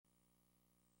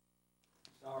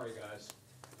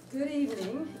Good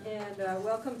evening, and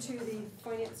welcome to the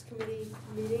Finance Committee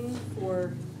meeting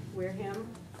for Wareham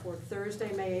for Thursday,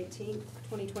 May 18th,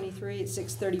 2023 at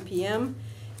 6:30 p.m.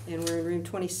 And we're in room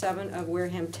 27 of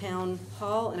Wareham Town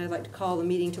Hall, and I'd like to call the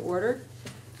meeting to order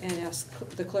and ask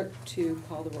the clerk to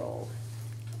call the roll.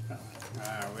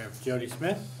 We have Jody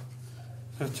Smith,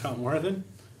 Tom Worthen,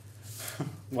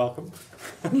 welcome,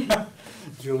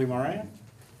 Julie Moran,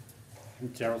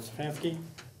 Gerald Stefanski,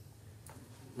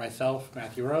 myself,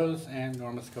 Matthew Rose, and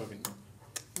Norma Scoving.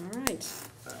 All right.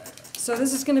 So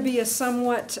this is going to be a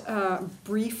somewhat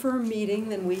briefer meeting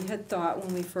than we had thought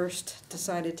when we first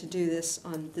decided to do this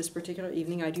on this particular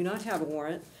evening. I do not have a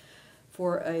warrant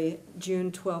for a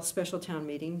June 12th special town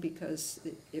meeting because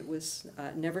it was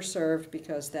never served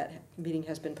because that meeting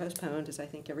has been postponed, as I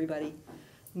think everybody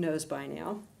knows by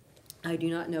now. I do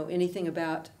not know anything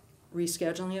about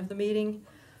rescheduling of the meeting,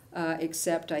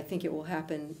 except I think it will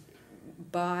happen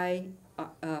by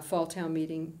fall town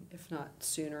meeting, if not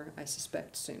sooner. I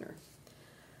suspect sooner.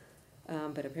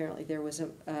 But apparently there was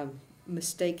a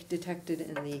mistake detected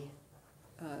in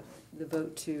the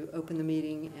vote to open the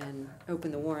meeting and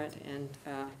open the warrant, and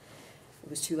it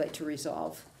was too late to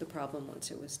resolve the problem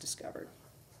once it was discovered.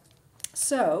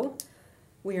 So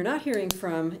we are not hearing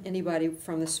from anybody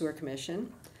from the Sewer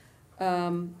Commission.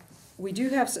 We do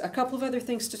have a couple of other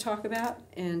things to talk about,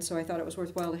 and so I thought it was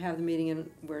worthwhile to have the meeting,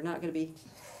 and we're not going to be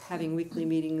having weekly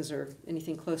meetings or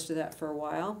anything close to that for a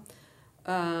while.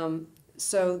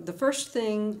 So the first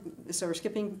thing, so we're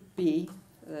skipping B,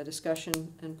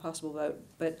 discussion and possible vote,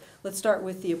 but let's start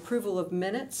with the approval of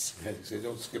minutes. So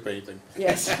don't skip anything.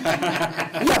 Yes.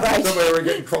 Yeah, right. Somebody will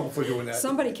get in trouble for doing that.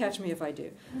 Somebody catch me if I do.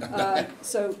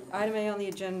 So item A on the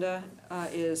agenda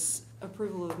is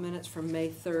approval of minutes from May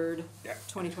 3rd,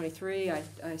 2023.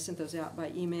 I sent those out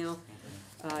by email.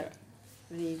 I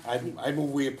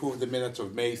move we approve the minutes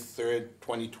of May 3rd,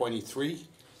 2023.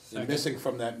 And missing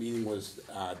from that meeting was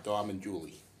Dom and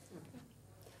Julie.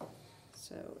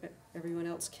 So everyone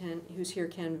else who's here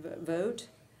can vote.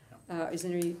 Is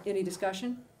there any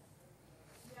discussion?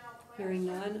 Hearing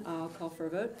none, I'll call for a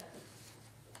vote.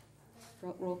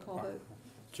 Roll call vote.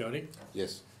 Jody?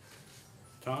 Yes.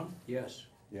 Tom? Yes.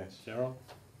 Yes. Gerald?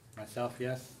 Myself,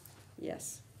 yes.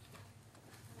 Yes.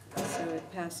 So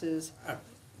it passes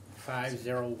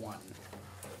 501.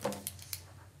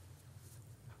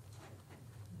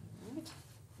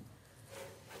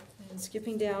 And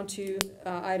skipping down to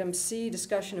item C,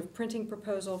 discussion of printing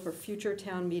proposal for future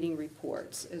town meeting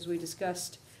reports. As we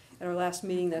discussed at our last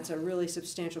meeting, that's a really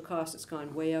substantial cost. It's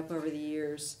gone way up over the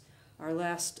years. Our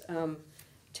last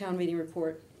town meeting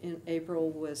report in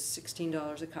April was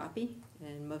 $16 a copy,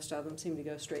 and most of them seem to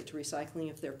go straight to recycling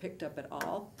if they're picked up at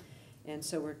all. And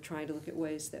so we're trying to look at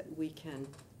ways that we can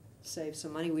save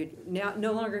some money. We now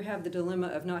no longer have the dilemma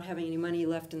of not having any money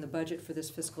left in the budget for this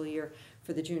fiscal year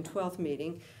for the June 12th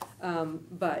meeting,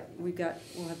 but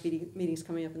we'll have meetings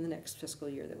coming up in the next fiscal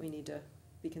year that we need to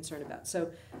be concerned about. So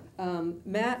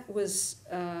Matt was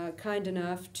kind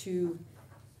enough to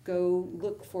go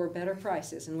look for better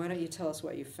prices, and why don't you tell us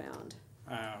what you found?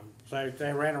 So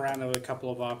I ran around with a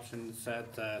couple of options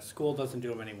that the school doesn't do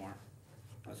them anymore.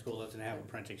 The school doesn't have a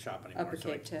printing shop anymore.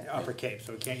 Upper Cape,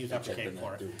 so we can't use Upper Cape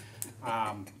for it.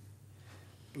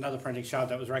 Another printing shop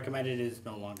that was recommended is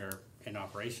no longer in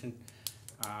operation.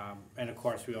 And of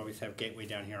course, we always have Gateway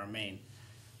down here on Main.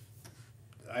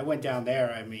 I went down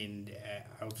there, I mean,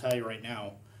 I'll tell you right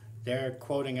now, they're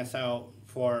quoting us out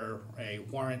for a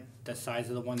warrant the size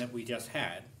of the one that we just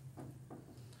had.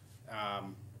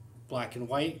 Black and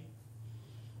white,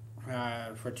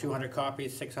 for 200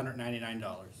 copies, $699.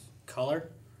 Color,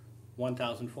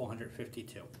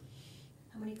 $1,452.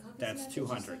 How many copies? That's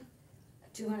 200.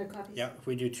 200 copies? Yeah, if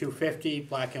we do 250,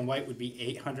 black and white would be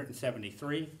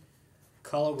 873.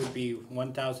 Color would be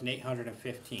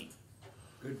 1,815.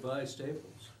 Goodbye,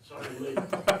 Staples. Sorry,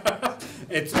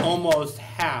 It's almost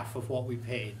half of what we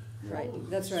paid. Right,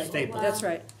 that's right. Staples. That's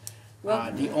right.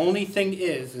 Well, The only thing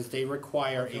is they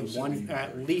require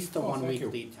at least a 1 week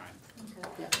lead time.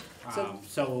 yeah.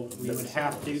 So we would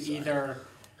have to either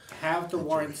have the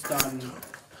warrants done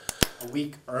a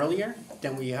week earlier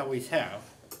than we always have,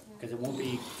 because it won't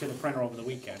be to the printer over the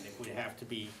weekend. It would have to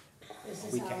be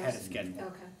a week ahead of schedule.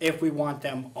 Okay. If we want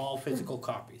them all physical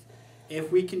copies.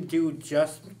 If we can do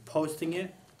just posting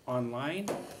it online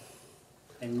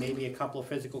and maybe a couple of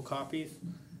physical copies,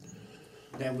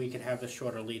 then we could have the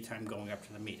shorter lead time going up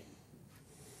to the meeting.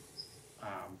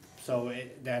 So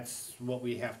that's what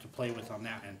we have to play with on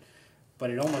that end.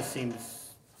 But it almost seems...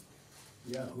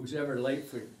 Yeah, who's ever late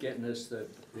for getting us the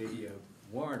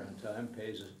warrant on time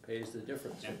pays the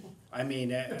difference. I mean,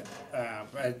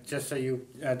 just so you,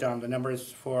 Dom, the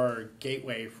numbers for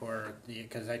Gateway for the,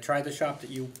 because I tried the shop that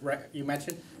you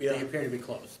mentioned, they Yeah. appear to be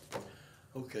closed.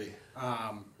 Okay.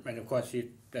 And of course,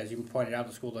 as you pointed out,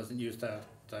 the school doesn't use the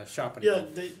shop Yeah,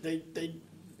 anymore.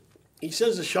 he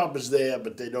says the shop is there,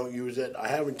 but they don't use it. I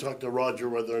haven't talked to Roger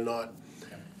whether or not,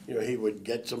 he would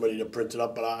get somebody to print it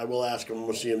up, but I will ask him,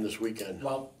 we'll see him this weekend.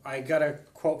 Well, I got a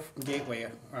quote from Gateway,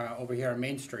 over here on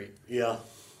Main Street, Yeah,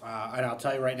 and I'll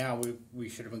tell you right now, we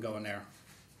should have been going there.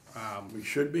 we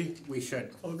should be. We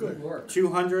should. Oh, Good good. work.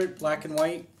 200 black and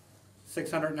white,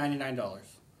 $699.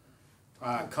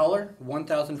 Color,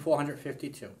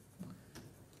 1,452.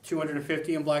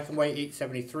 250 in black and white,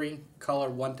 873.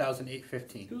 Color,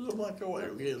 1,815. Do the black and white,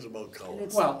 who cares about color?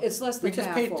 And Well, it's less We than just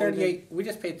half paid what we did. We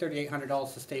just paid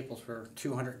 $3,800 to Staples for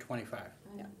 225.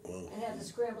 And had to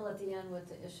scramble at the end with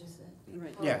the issues that.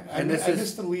 Right. Yeah, I and this missed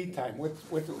is the lead time,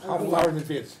 how far in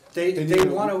advance? they need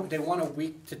a want a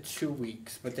week to 2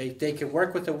 weeks, but they can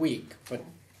work with a week, but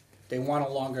they want a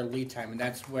longer lead time, and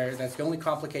that's the only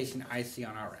complication I see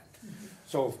on our end.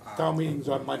 So if town meeting's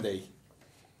on Monday,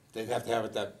 they'd have to have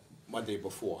it that Monday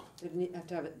before, We'd have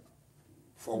to have it,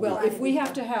 for a well, week. if we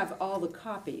have to have all the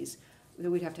copies,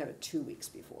 then we'd have to have it 2 weeks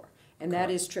before. And that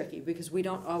is tricky, because we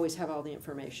don't always have all the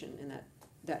information in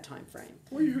that time frame.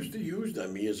 We used to use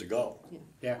them years ago.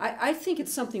 Yeah. I think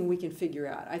it's something we can figure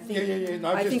out. I think, Yeah,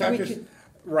 no, I think I'm we just, could,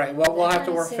 Right, well, we'll have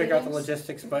to Deadline figure out the savings.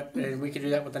 logistics, but we can do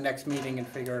that with the next meeting and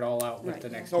figure it all out with Right. the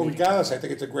next so meeting. regardless, I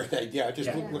think it's a great idea, I just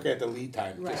Yeah. look at the lead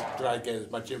time, just Right. try to get as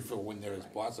much info in there as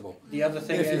possible. The other And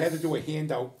thing if you had to is, do a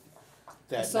handout a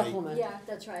that night, supplement. Yeah,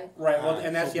 that's right. right, well,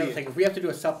 and that's so the be other it. thing, if we have to do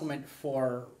a supplement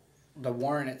for the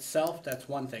warrant itself, that's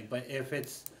one thing, but if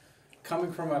it's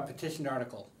coming from a petitioned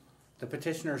article, the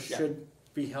petitioner Yeah. should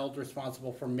be held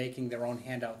responsible for making their own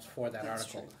handouts for that That's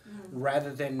article,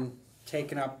 rather than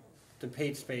taking up the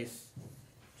page space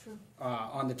True.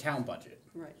 on the town budget.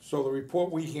 Right. so the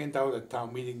report we hand out at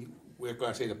town meeting, we're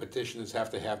gonna say the petitioners have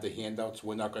to have the handouts,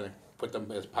 we're not gonna put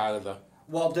them as part of the,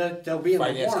 Well, they'll be in the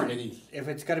Finance warrant. committee. If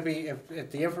it's gonna be,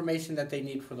 if the information that they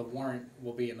need for the warrant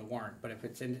will be in the warrant, but if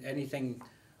it's in anything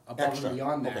above extra. and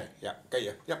beyond Okay, that, yeah, got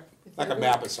you, yep, If like they a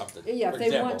map or something. Yeah, for if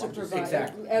they want to example, I'm just- provide,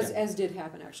 Exactly. as did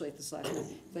happen actually at this last one,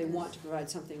 if they want to provide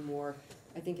something more,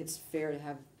 I think it's fair to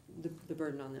have the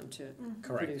burden on them to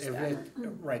correct. produce If that. it,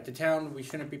 right, the town, we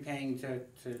shouldn't be paying to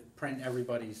print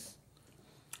everybody's.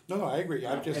 No, I agree,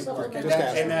 I'm just, paperwork. just And that-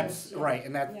 asking, and that's, right,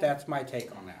 and Yeah. that's my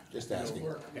take on that. just asking.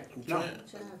 Yeah. I'm No, trying, Good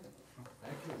job.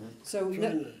 So, I'm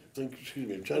trying to think, excuse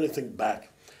me, I'm trying to think back.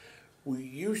 We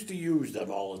used to use them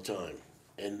all the time,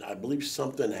 and I believe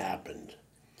something happened.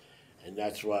 And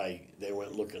that's why they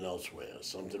went looking elsewhere.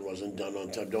 Something wasn't done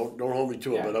on time. Don't hold me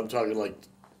to it, but I'm talking like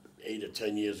 8 or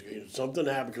 10 years ago. Something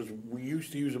happened because we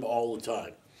used to use them all the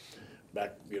time.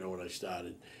 Back, when I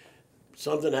started.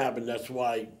 Something happened, that's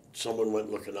why someone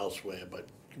went looking elsewhere, but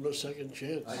give them a second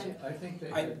chance. I think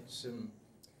they I- had some,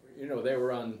 they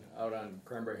were out on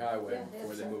Cranberry Highway Yeah, they had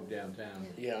before they some. moved downtown.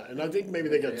 Yeah, and I think maybe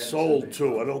they got Yeah, sold something.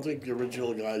 too. I don't think the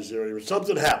original guys there anymore.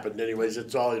 Something happened anyways,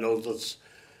 it's all, let's.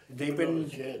 they've Another been,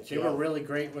 chance, they yeah. were really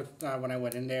great with, when I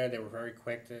went in there, they were very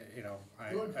quick to,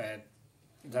 Good. I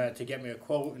had, to get me a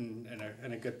quote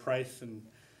and a good price,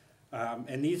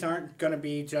 and these aren't gonna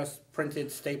be just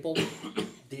printed stapled.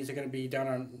 These are gonna be done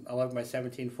on 11 by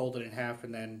 17, folded in half,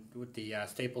 and then with the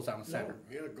staples down the center.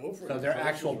 Yeah, go for it. So they're Price is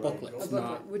actual right. booklets. a Go for booklet,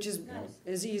 not- which is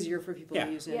Nice. easier for people Yeah.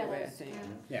 to use Yeah, anyway, I that's- think.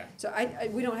 yeah. Yeah, So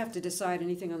we don't have to decide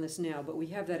anything on this now, but we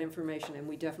have that information and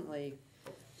we definitely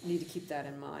need to keep that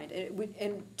in mind.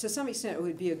 And to some extent, it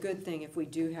would be a good thing if we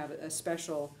do have a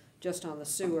special just on the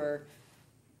sewer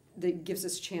that gives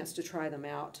us a chance to try them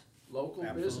out. Local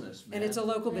Absolutely. business, man. And it's a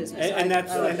local business. and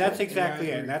that's, I like and that's that. exactly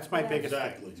it, and that's my Yeah. biggest thing.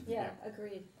 Exactly. Yeah,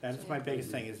 agreed. That's my biggest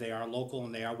thing, is they are local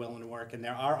and they are willing to work, and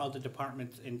there are other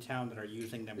departments in town that are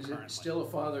using them Is currently. it still a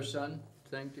father-son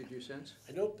thing, did you sense?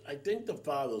 I think the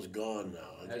father's gone now.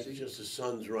 I Has think he? just his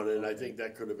son's running. I think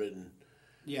that could have been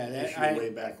Yeah, an that- issue way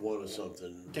back one or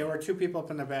something. there were two people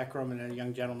up in the back room and a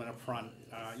young gentleman up front,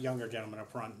 younger gentleman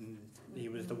up front, and he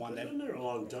was the one They've that, been there a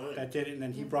long time. that did it, and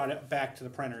then he brought it back to the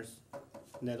printers,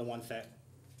 and they're the ones that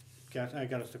got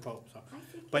us the quote, so. I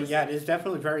think But yeah, it is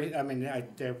definitely very, I mean, I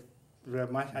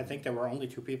think there were only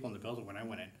 2 people in the building when I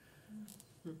went in.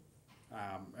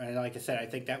 And like I said, I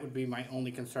think that would be my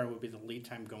only concern, would be the lead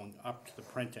time going up to the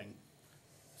printing.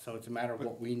 So it's a matter of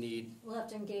what we need. We'll have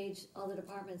to engage all the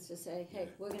departments to say, hey,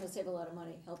 we're gonna save a lot of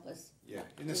money, help us. Yeah,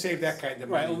 and to save that kind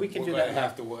of Right, money, well, we can we're do gonna that.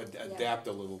 have to adapt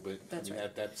a little bit. That's I mean,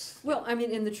 right. that's, Well, I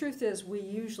mean, and the truth is, we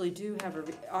usually do have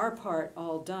our part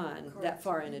all done that Correct.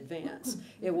 far in advance.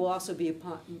 It will also be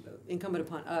incumbent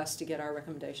upon us to get our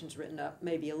recommendations written up,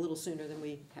 maybe a little sooner than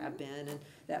we have been, and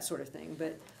that sort of thing.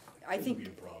 But I Shouldn't be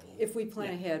think a problem. if we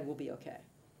plan ahead, we'll be okay.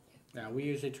 Now, we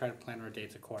usually try to plan our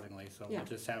dates accordingly, so Yeah. we'll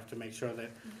just have to make sure that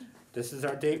this is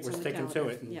our date, It's we're on the sticking to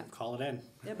calendar, it, yeah. and call it in.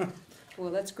 Yep. Well,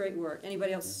 that's great work.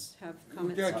 Anybody else have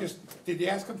comments? yeah, just, did you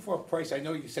ask him for a price? I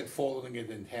know you said folding it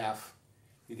in half.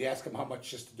 Did you ask him how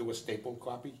much just to do a staple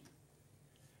copy?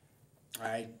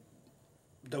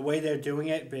 The way they're doing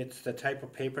it, it's the type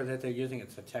of paper that they're using,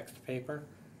 it's a text paper,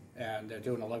 and they're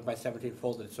doing 11x17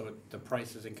 folded, so the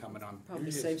price is incumbent on. Probably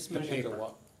Usually saves it's money. a paper.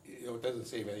 lot. You know, it doesn't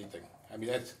save anything. I mean,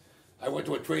 that's, I went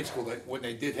to a trade school that, when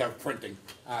they did have printing.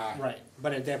 Right,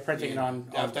 but they're printing it on.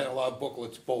 I've done a lot of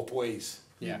booklets both ways.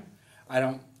 Yeah,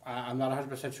 I'm not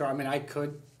 100% sure, I mean, I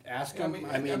could ask him,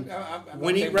 I mean, I'm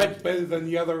when not he saying read- one's better than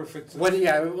the other if it's.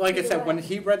 yeah, like I Either said, when way.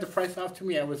 he read the price off to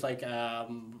me, I was like, I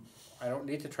don't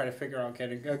need to try to figure out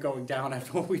going down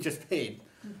after what we just paid.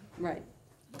 Right,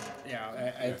 Yeah,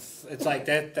 it's like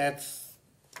that's,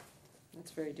 that's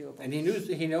very doable. and he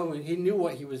knew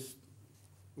what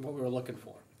we were looking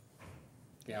for.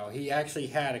 You know, he actually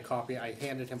had a copy, I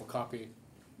handed him a copy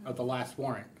of the last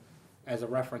warrant as a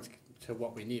reference to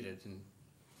what we needed, and,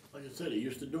 Like I said, he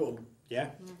used to do them. yeah.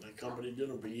 That company did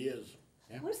them for years.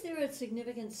 Yeah. Was there a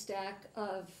significant stack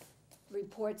of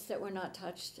reports that were not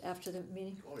touched after the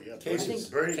meeting? Oh, yeah. Cases.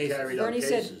 Bernie Cases. carried out Bernie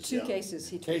cases, said 2 yeah. cases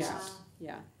he took Cases. out.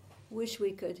 Yeah, Wish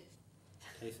we could,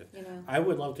 Cases. you know, I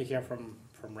would love to hear from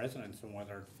residents and what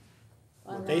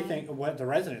they online. think, what the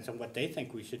residents and what they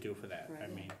think we should do for that, I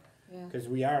Right. mean, Yeah, cause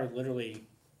we are literally,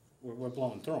 we're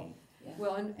blowing through them. yeah.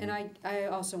 well, and I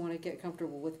also wanna get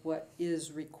comfortable with what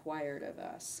is required of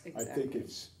us, I exactly. think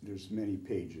there's many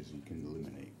pages you can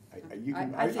eliminate. I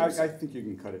think so. I think you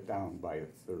can cut it down by a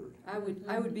third. I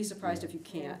would be surprised if you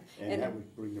can't, And that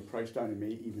would bring the price down and may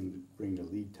even bring the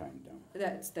lead time down.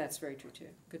 that's very true too,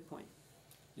 good point.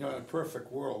 You know, in a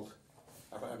perfect world,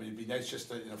 I mean, it'd be nice just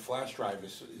to, a flash drive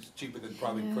is cheaper than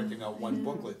probably Yeah. printing out one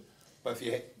booklet. But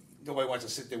if nobody wants to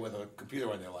sit there with a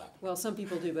computer on their lap. Well, some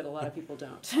people do, but a lot of people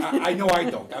don't. I know I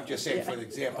don't, I'm just saying for an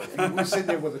example. If you were sitting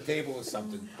there with a table or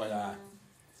something, but,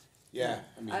 yeah,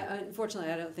 I mean.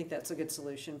 Unfortunately, I don't think that's a good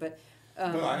solution, but,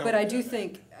 No, I but don't- I do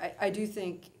think, I do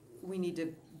think we need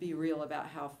to be real about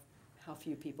how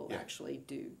few people Yeah. actually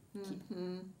do keep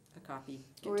a copy,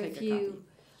 Or take if a copy. you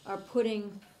are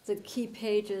putting the key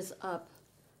pages up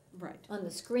Right, on the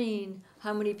screen,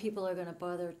 how many people are gonna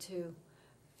bother to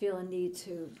feel a need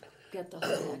to get the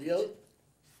whole The other, package?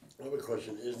 another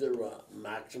question, is there a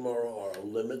maximum or a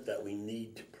limit that we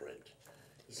need to print?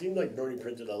 It seemed like Bernie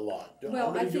printed a lot. Well,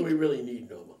 How many I do we think- really need,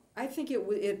 Norma? I think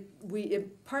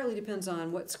it partly depends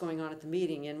on what's going on at the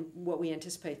meeting and what we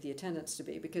anticipate the attendance to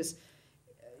be, because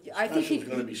I think Special's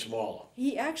gonna be smaller.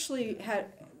 he actually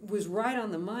was right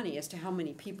on the money as to how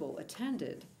many people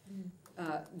attended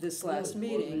this last Was he?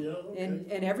 meeting. Yeah, okay.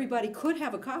 And everybody could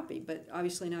have a copy, but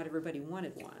obviously not everybody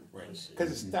wanted one. Right, I see.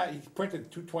 because it's not, he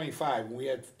printed 225, and we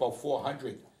had about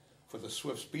 400 for the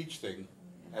Swift speech thing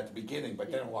at the beginning,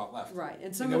 but then a lot left. Right, and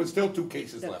And some there was of, still 2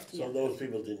 cases that- left. Yeah. So those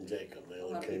people didn't take them, they A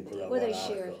only lot of came people for that Well, one they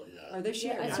shared. article, yeah. are they Yeah,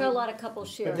 sharing? I saw a lot of couples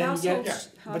share. then you get- Households-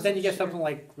 But then you get households something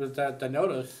like with the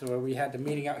notice, where we had the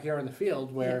meeting out here in the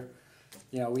field, where,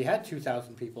 you know, we had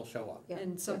 2,000 people show up. Yeah.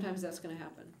 And sometimes that's gonna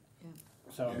happen.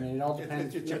 So, I mean, it all It-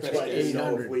 depends. it's your That's best why I guess. didn't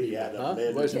know if we had a Huh?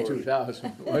 It wasn't mandatory.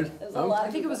 2,000, was? There's a lot I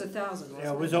of think it was people. 1,000, wasn't it?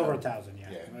 Yeah, it was over 1,000,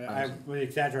 yeah. Yeah. I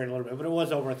exaggerated a little bit, but it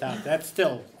was over 1,000. That's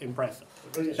still impressive.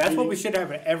 Biggest That's what we meeting- should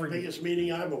have at every meeting. Biggest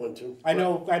meeting I ever went to. I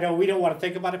know, we don't wanna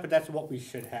think about it, but that's what we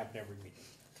should have at every meeting.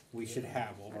 We should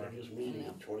have over. Biggest meeting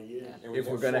in 20 years. And we If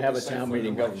we're got gonna have a 4% town for an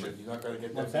meeting election. government. You're not gonna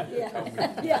get What's that. that? many at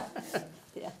town meeting.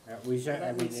 Yeah, We should, I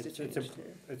That mean, needs to change too.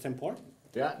 it's important.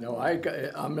 Yeah, no, I'm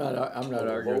not arguing that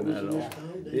at Voters in all. this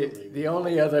town, they The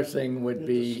only other thing would It's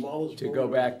the be smallest to go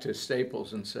voter. back to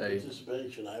Staples and say,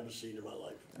 Participation I ever seen in my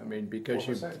life. I mean, because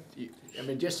 4%. I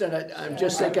mean, just, I'm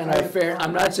just thinking a fair,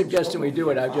 I'm not suggesting we do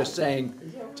it, I'm just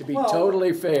saying, to be Well,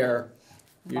 totally fair,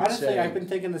 you'd Honestly, I've say, been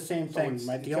thinking the same thing.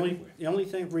 it's- The only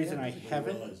reason I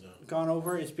haven't realize that. gone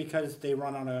over is because they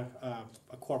run on a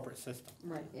corporate system.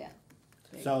 Right, yeah.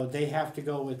 So they have to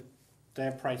go with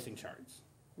their pricing charts.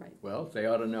 right. well, they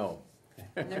ought to know.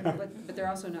 But they're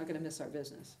also not gonna miss our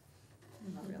business.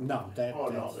 Not really. No, Oh,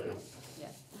 no, they Yeah.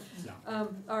 no.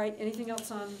 All right, anything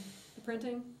else on the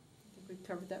printing? I think we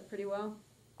covered that pretty well.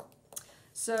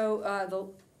 So,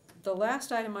 The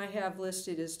last item I have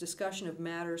listed is discussion of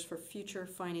matters for future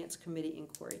finance committee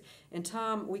inquiry. And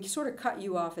Tom, we sort of cut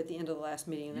you off at the end of the last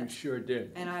meeting, and You that's, sure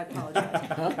did. and I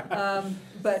apologize.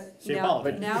 But She now,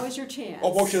 apologized. now is your chance.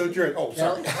 Oh, motion adjourned, oh,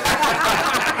 sorry.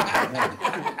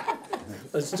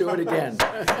 Let's do it again.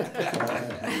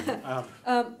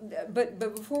 But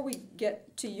before we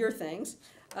get to your things,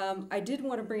 I did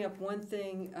want to bring up one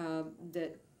thing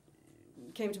that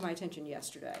came to my attention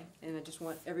yesterday, and I just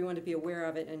want everyone to be aware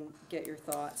of it and get your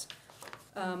thoughts.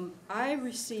 I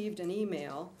received an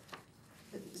email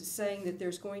saying that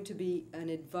there's going to be an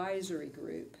advisory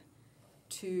group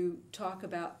to talk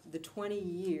about the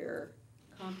 20-year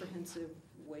comprehensive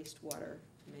wastewater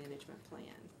management plan.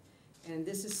 And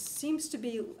this seems to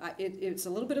be, it's a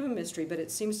little bit of a mystery, but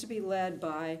it seems to be led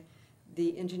by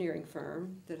the engineering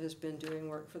firm that has been doing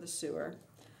work for the sewer.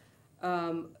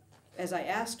 As I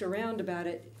asked around about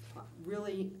it,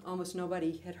 really almost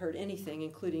nobody had heard anything,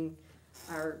 including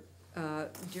our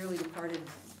dearly departed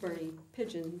Bernie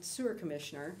Pigeon, sewer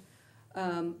commissioner.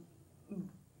 I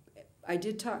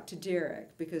did talk to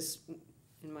Derek, because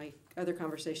in my other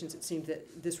conversations it seemed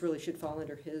that this really should fall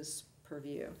under his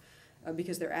purview,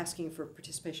 because they're asking for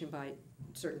participation by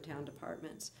certain town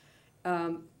departments.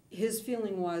 His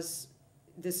feeling was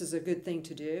this is a good thing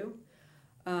to do.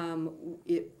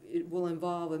 It will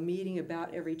involve a meeting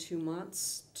about every 2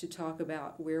 months to talk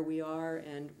about where we are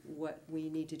and what we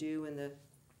need to do in the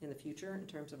future in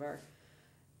terms of our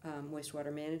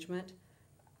wastewater management.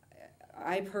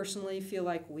 I personally feel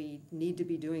like we need to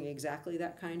be doing exactly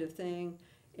that kind of thing,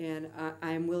 and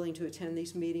I am willing to attend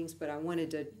these meetings, but I wanted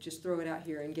to just throw it out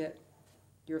here and get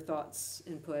your thoughts,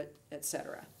 input,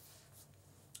 etc.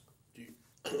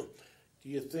 Do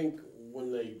you think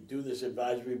when they do this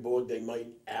advisory board, they might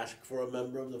ask for a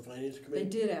member of the finance They committee?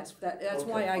 did ask that. That's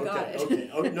Okay, why I got okay,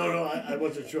 it. Okay, oh, no, I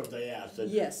wasn't sure if they asked.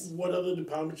 And Yes. What other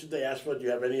departments did they ask for? Do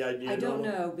you have any idea? I don't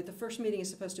Norma? know, but the first meeting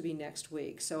is supposed to be next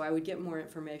week, so I would get more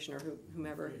information, or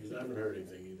whomever. Because I haven't heard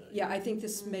anything either. Yeah, I think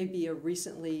this may be a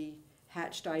recently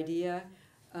hatched idea.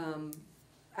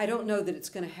 I don't know that it's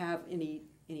gonna have any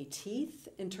teeth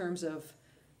in terms of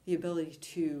the ability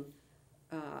to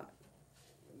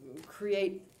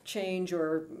create change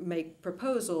or make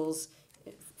proposals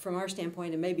from our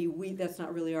standpoint, and maybe that's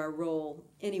not really our role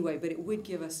anyway, but it would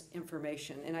give us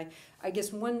information. And I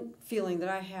guess one feeling that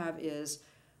I have is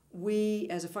we,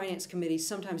 as a finance committee,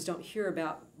 sometimes don't hear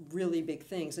about really big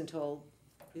things until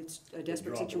it's a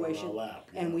desperate drop it on our situation, lap,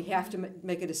 and yeah. we have to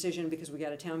make a decision because we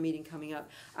got a town meeting coming up.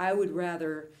 I would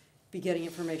rather be getting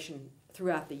information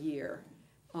throughout the year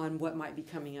on what might be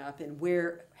coming up and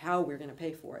how we're gonna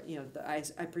pay for it. You know, I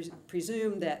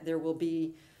presume that there will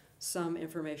be some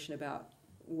information about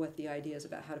what the idea is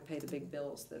about how to pay the big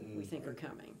bills that we think are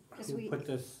coming.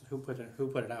 Who put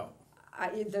it out?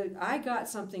 I got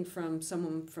something from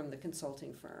someone from the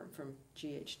consulting firm, from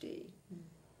GHD.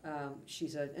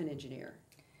 She's an engineer.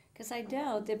 Because I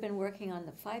doubt they've been working on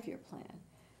the 5-year plan,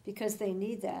 because they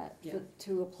need that Yeah.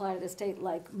 to apply to the state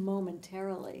like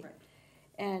momentarily. Right.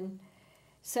 And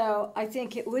so I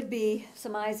think it would be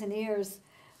some eyes and ears,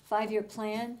 5-year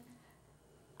plan.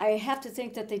 I have to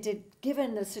think that they did,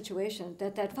 given the situation,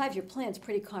 that 5-year plan is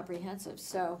pretty comprehensive.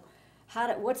 So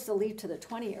what's the leap to the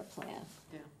 20-year plan?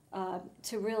 Yeah.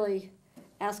 To really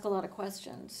ask a lot of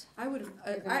questions. I would,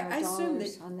 given I our assume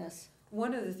dollars that on this.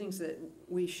 one of the things that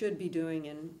we should be doing,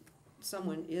 and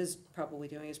someone is probably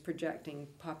doing, is projecting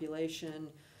population,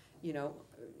 you know,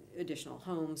 additional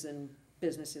homes and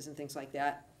businesses and things like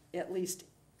that, at least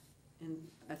in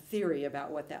a theory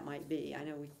about what that might be. I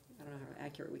don't know how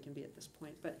accurate we can be at this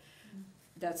point, but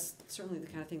that's certainly the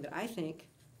kind of thing that I think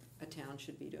a town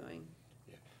should be doing.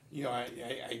 You know,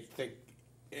 I think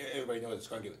everybody knows it's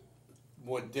gonna get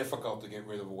more difficult to get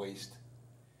rid of waste,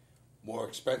 more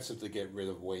expensive to get rid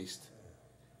of waste,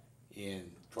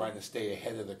 and trying to stay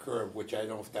ahead of the curve, which I don't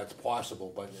know if that's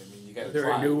possible, but I mean, you gotta try.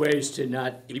 There are new ways to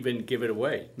not even give it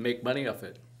away, make money off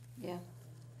it. Yeah,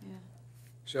 yeah.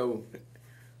 So,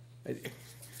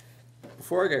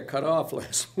 before I got cut off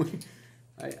last week,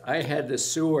 I had the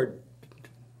sewer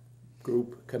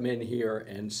group come in here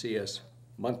and see us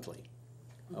monthly.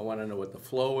 I wanna know what the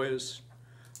flow is,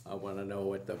 I wanna know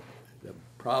what the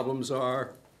problems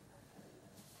are.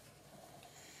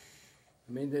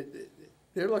 I mean,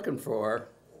 they're looking for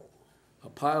a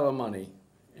pile of money,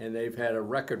 and they've had a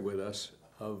record with us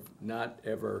of not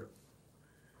ever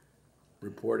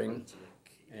reporting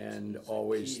and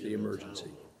always the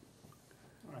emergency.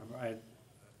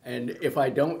 And if I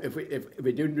don't, if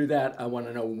we didn't do that, I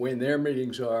wanna know when their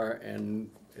meetings are and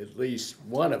at least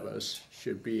one of us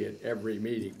should be at every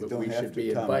meeting, but Don't we have should to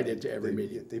be come. invited to every They-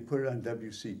 meeting. They put it on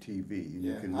WCTV, and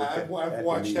you Yeah, can look at I've the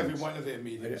watched every meetings one of their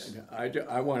meetings.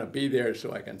 I wanna be there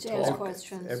so I can To ask talk.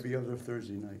 questions. every other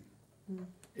Thursday night,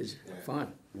 It's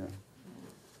fun. yeah.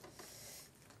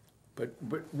 But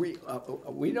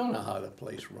we don't know how the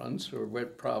place runs or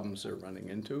what problems they're running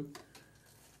into.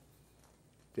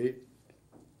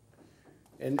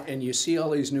 And you see all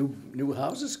these new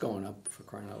houses going up, for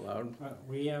crying out loud.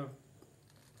 We have,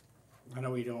 I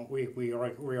know we don't, we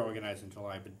reorganize in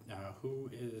July, but who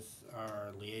is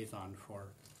our liaison for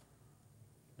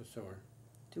the sewer?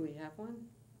 Do we have one?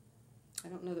 I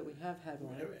don't know that we have had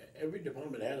one. Every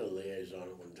department had a liaison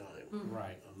at one time.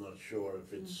 Right. I'm not sure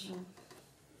if it's. Mm-hmm.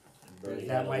 Bernie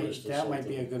That had a list might, or that might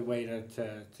be a something. good way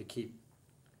to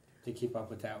keep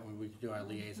up with that, when we do our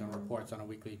liaison reports on a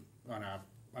weekly, on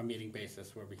a meeting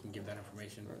basis, where we can give that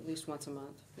information. Or at least once a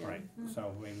month. Yeah. Right,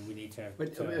 so maybe we need to.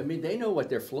 But, to- I mean, they know what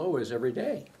their flow is every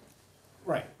day.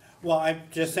 Right, well, I'm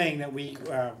just saying that we,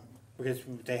 because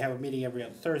they have a meeting every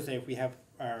other Thursday, if we have,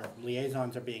 our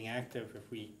liaisons are being active,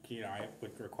 if we, I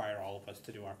would require all of us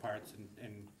to do our parts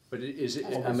and. But is it,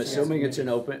 Oh, I'm yes. assuming it's an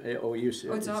open, it's Oh,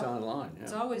 it's all- online,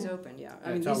 It's yeah. always open, yeah. I Yeah,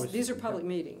 mean, it's these, always- these are public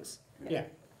meetings. Yeah,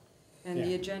 And the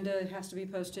Yeah. agenda has to be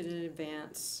posted in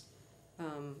advance.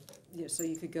 So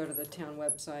you could go to the town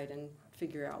website and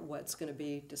figure out what's gonna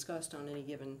be discussed on any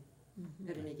given,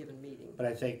 at any given meeting. but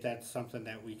I think that's something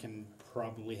that we can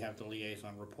probably have the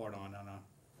liaison report on a,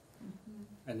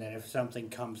 and then if something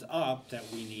comes up that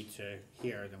we need to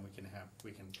hear, then we can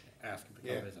ask him to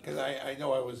Yeah, come visit. because I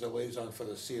know I was a liaison for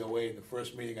the COA, and the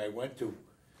first meeting I went to,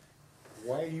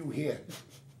 why are you here?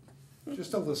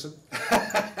 Just to listen.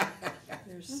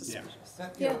 There's Yeah.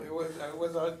 suspicious. You know, it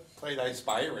was not played I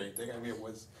spy or anything, I mean, it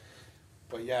was,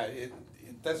 but yeah, it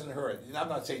doesn't hurt. And I'm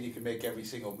not saying you can make every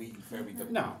single meeting for every,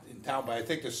 No. in town, but I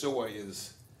think the sewer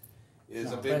is a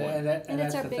No, big but- one. And that, And and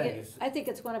it's that's our the thing, biggest, is, I think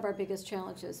it's one of our biggest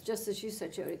challenges, just as you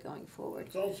said, Jody, going forward.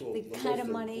 It's also The the kind most of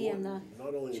money and important,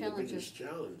 not only the challenges. biggest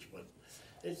challenge, but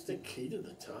it's the key to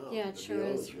the town. Yeah, it to be sure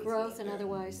is. honest with Growth you. and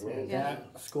otherwise, Growth. yeah.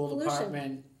 that, school Pollution.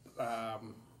 department,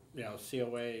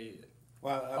 COA,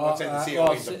 Well, I'm not saying the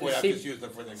COA is the point, I'm just using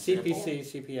it for an example. CPC,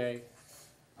 CPA,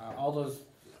 all those,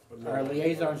 But our no,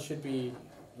 liaisons should be,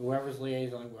 whoever's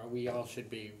liaison, we all should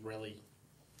be really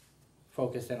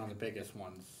focused in on the biggest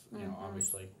ones,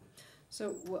 obviously. So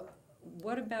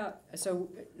what about, so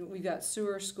we've got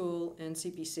sewer, school, and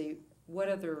CPC. What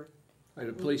other,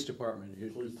 The police department,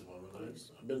 Police department,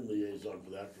 I've been liaison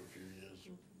for that for a few years.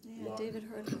 Yeah, Lot. David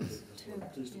heard this too.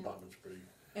 Police yeah. department's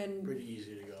and, pretty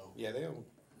easy to go. Yeah, they don't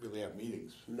really have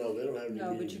meetings. No, they don't have any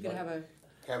no, meetings. but you can have a,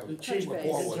 Have The a chief, you touch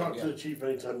report can with talk them, to the yeah. chief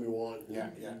anytime you want. Yeah,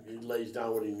 yeah. He lays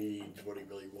down what he needs, what he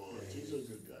really wants. He's a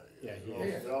good guy. Yeah, he They're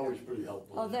is. They're always pretty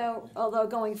helpful. Although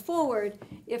going forward,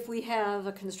 if we have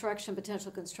a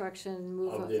potential construction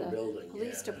move Of of their the building, yeah,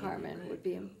 police that'd be department great. would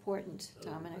be important,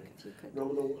 Dominic, if you could. No,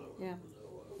 no, Yeah.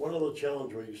 one other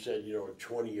challenge where you said, a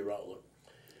 20-year outlook.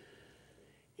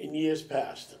 In years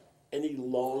past, any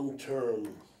long-term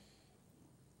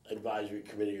advisory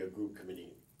committee or group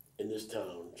committee in this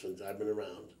town, since I've been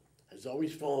around, has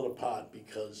always fallen apart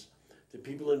because the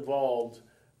people involved,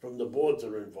 from the boards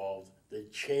that are involved, they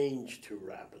change too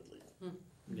rapidly.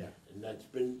 Yeah. And that's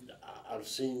been, I've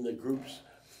seen the groups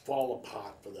fall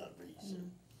apart for that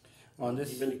reason. On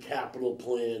this, Even a capital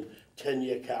plan,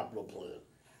 10-year capital plan,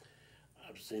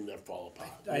 I've seen that fall apart.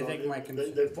 I You know, think they- my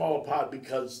They fall apart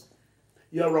because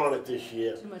you're on it this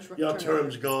year. Too much Your turnover.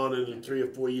 term's gone in 3 or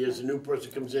 4 years, a new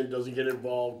person comes in, doesn't get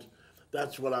involved.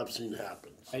 That's what I've seen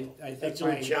happen. So I That's think the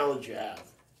only my, challenge you have.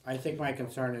 I think my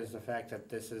concern is the fact that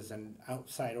this is an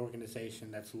outside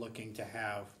organization that's looking to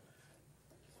have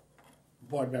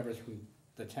board members from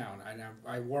the town. And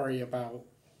I worry about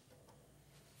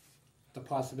the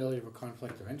possibility of a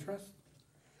conflict of interest,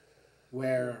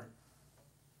 where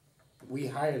we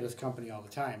hire this company all the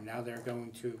time. Now they're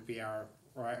going to be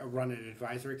run an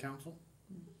advisory council.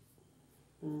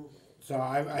 So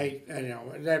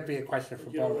that'd be a question for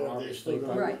You don't Bowman, know if they're obviously, still but.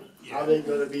 gonna- Right. Are they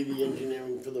gonna be the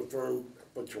engineering for the firm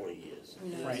for 20 years?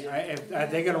 Right, are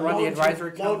they gonna run the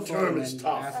advisory council? Long-term and is then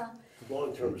tough. ask-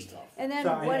 Long-term is tough. And then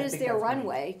So I what is think their that's my-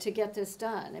 runway to get this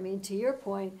done? I mean, to your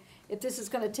point, if this is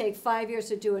gonna take 5 years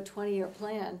to do a 20-year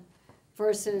plan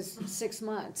versus 6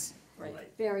 months, right.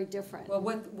 very different. Well,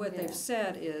 what Yeah. they've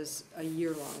said is a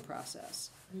year-long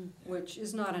process, which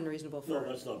is not unreasonable No, for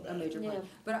that's not a bad. major plan. Yeah.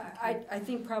 But I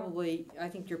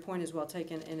think your point is well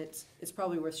taken, and it's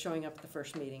probably worth showing up at the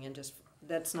first meeting and just,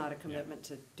 that's not a commitment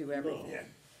to do everything. Yeah.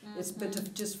 It's, but to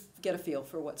just get a feel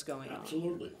for what's going on.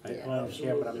 Absolutely. I Yeah. was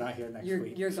here, but I'm not here next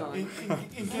week. You're so-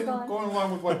 gone. Going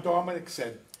along with what Dominic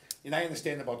said, and I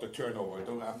understand about the turnover,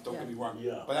 don't get me wrong.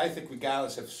 Yeah. But I think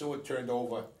regardless if Seward turned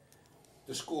over,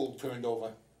 the school turned over,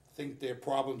 I think their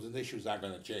problems and issues aren't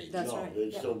gonna change. That's No, right,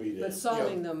 they'd yeah. still be there. But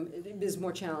solving them is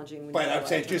more challenging when But you I'm have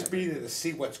saying a just turnover. being there to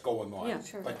see what's going on. Yeah.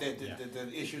 Sure. But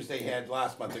the issues they had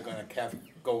last month, they're gonna have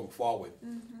going forward,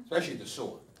 especially the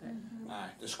sewer,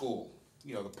 the school,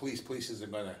 you know, the polices are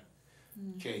gonna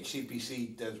change. CPC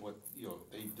does what, you know,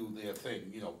 they do their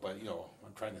thing, you know, but, you know,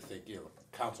 I'm trying to think, you know,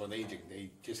 Council on Aging, they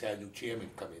just had a new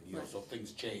chairman come in, you know, so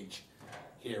things change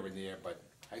here and there, but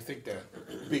I think the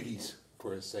biggies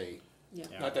per se, Yeah.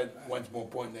 not that one's more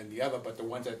important than the other, but the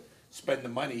ones that spend the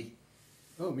money,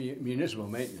 Oh, municipal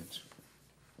maintenance.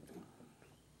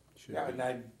 Should yeah, be. and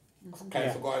I kinda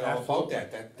Yeah, forgot all about absolutely.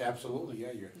 that, absolutely,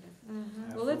 yeah, you're.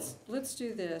 Well, let's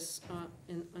do this,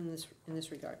 in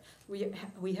this regard.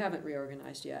 We haven't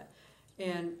reorganized yet,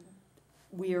 and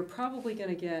we are probably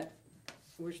gonna get,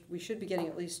 we should be getting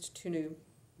at least 2 new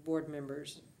board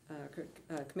members,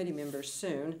 committee members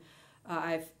soon.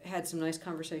 I've had some nice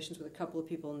conversations with a couple of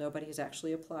people, nobody has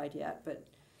actually applied yet, but,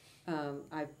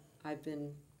 I've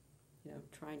been, you know,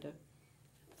 trying to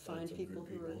find some people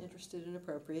good who are people. interested and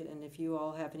appropriate, and if you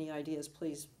all have any ideas,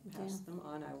 please pass Yeah. them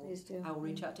on, Please do. I will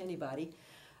reach out to anybody.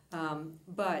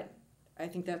 But I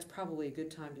think that's probably a good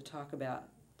time to talk about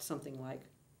something like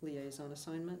liaison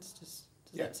assignments, does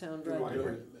Yeah, that sound we right? want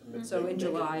Make- So in make it-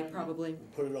 July, probably,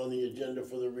 Put it on the agenda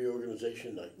for the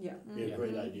reorganization night. yeah, Be a Yeah.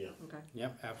 great idea. okay.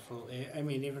 Yep, absolutely. I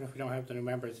mean, even if we don't have the new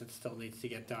members, it still needs to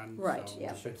get done. Right, So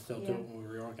yeah. we should still do Yeah. it when we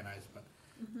reorganize, but.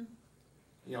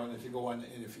 You know, and if you go on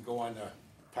the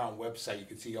town website, you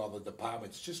can see all the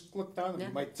departments, just look down, Yeah.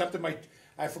 you might, something might,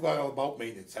 I forgot all about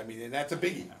maintenance, I mean, and that's a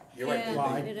biggie, you're right. Yeah. Well,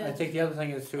 I, It I is. think the other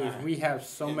thing is too, is we have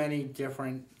so Yeah. many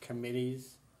different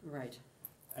committees, Right,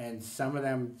 and some of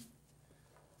them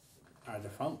are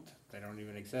defunct, they don't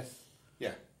even exist.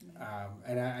 Yeah,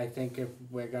 And I think if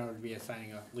we're gonna be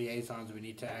assigning liaisons, we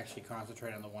need to actually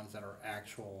concentrate on the ones that are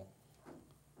actually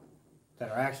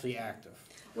active.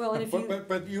 well, and if you,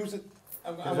 but use it,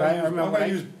 I'm Because I remember gonna I-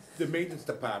 use the maintenance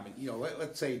department, you know,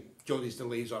 let's say Jody's the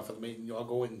liaison for the maintenance, you know, I'll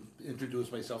go and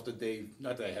introduce myself to Dave,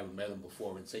 not that I haven't met him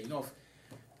before, and say, you know,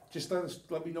 just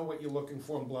let me know what you're looking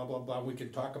for and blah, blah, blah, we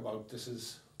can talk about, this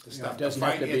is the stuff the doesn't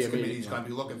have to be finance a meeting, committee's no. gonna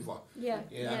be looking for. Yeah,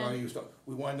 And I'm gonna use,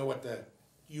 we wanna know what the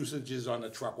usage is on the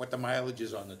truck, what the mileage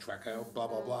is on the truck, how blah,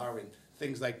 blah, blah, and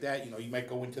things like that, you know, you might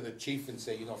go into the chief and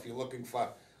say, you know, if you're looking for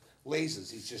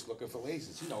lasers, he's just looking for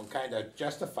lasers, you know, kinda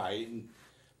justify it and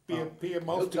be a He'll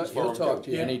mouthpiece for him. he'll talk too.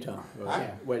 to you Yeah. anytime. Huh?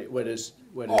 What is,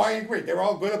 Oh, I agree, they're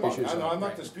all good about it, Issues are, I'm not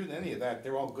right. disputing any of that,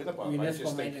 they're all good about it, I Municipal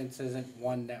just think. maintenance isn't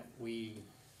one that we,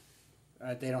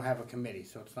 they don't have a committee,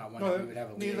 so it's not one No, that we would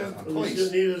have a neither- liaison. Well, they Police.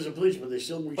 still need it as a police, but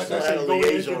we But still I had say, a go and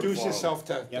liaison introduce for 'em. yourself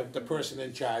to Yep. the person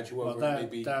in charge, Well, whoever it may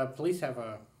be. the police have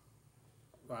a,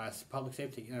 public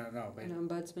safety, but an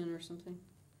ombudsman or something, Do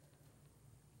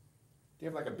you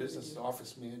have like a business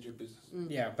office manager, business?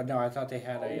 yeah, but no, I thought they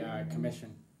had a,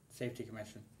 commission, safety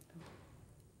commission,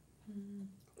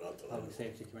 Not that I public know.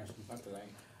 safety commission. Not that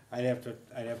I. I'd have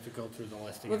to go through the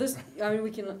list well, again. this, I mean,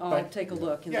 we can all But- take a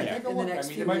look in Yeah, the, take a in the look. I next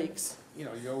mean, few it might- weeks. You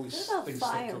know, you always, What about things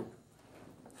fire? slip through.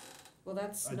 Well,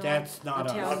 that's But not. that's not a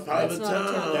us. town- Not part of that's the not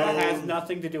a town. That has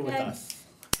nothing to do with Okay. us.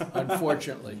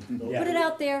 Unfortunately. Don't- put it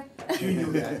out there.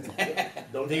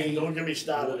 Don't get me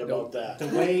started about that. The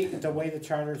way the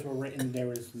charters were written, there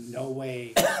was no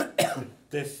way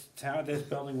this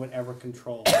building would ever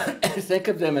control. Think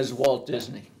of them as Walt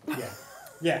Disney.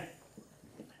 Yeah,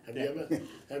 Have you ever?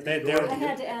 Have They- you they're- I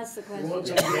had to ask the You want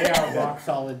question. some- they are rock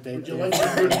solid. Would you like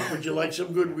some good, would you like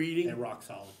some good They're reading? rock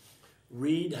solid.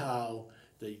 Read how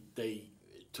they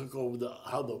took over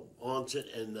how the Onset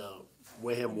and the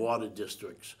Wareham water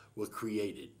districts were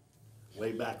created,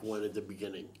 way back when at the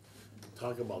beginning.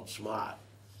 Talk about smart.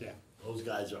 Yeah, Those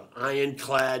guys are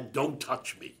ironclad, don't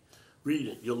touch me. Read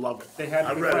it, you'll love it. they had I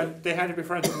to be read friends. They had to be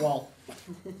friends with Walt.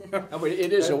 I mean,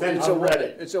 it is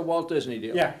it's a Walt Disney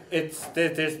deal. Yeah,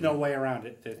 there's no way around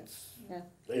it. It's Yeah.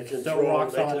 They It's so control, rock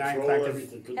they solid, control ironclad.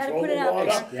 everything, Had to control put the it out water,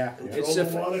 there. yeah. control It's the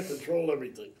a- water, control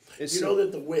everything. It's You a- know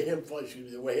that the Wareham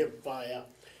fire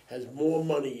has more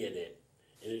money in it,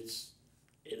 in its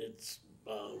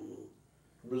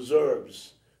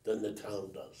reserves than the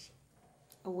town does.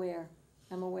 Aware,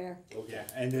 I'm aware. Yeah,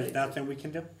 and there's nothing we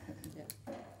can do.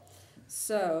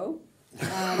 So,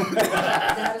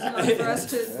 that is not for us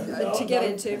to get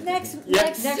into. Next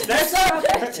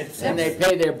topic. And they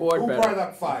pay their board Who better. brought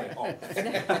up fire? Oh.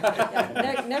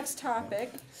 Next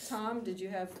topic, Tom, did you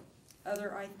have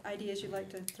other ideas you'd like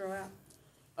to throw out?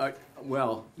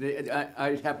 Well,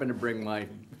 I happen to bring my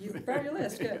You brought your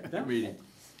list, good. meeting.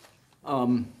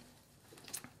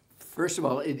 First of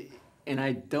all, and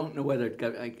I don't know whether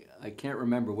I can't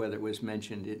remember whether it was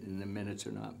mentioned in the minutes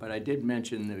or not, but I did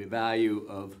mention the value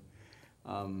of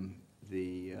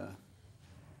the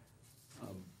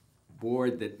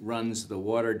board that runs the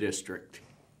water district.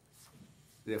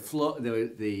 The flow,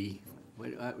 it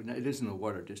isn't the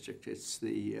water district, it's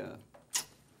the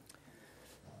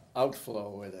outflow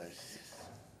with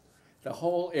the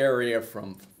whole area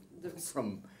from The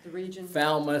region.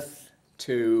 Falmouth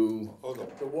to, Oh,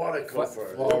 The water go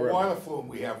first. the water flume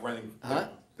we have running. Huh?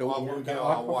 All, we get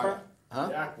all water. The huh?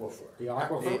 aquifer. The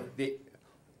aquifer?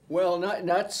 Well,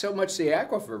 not so much the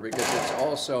aquifer, because it's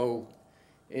also,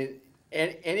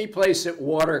 any place that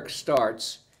water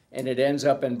starts and it ends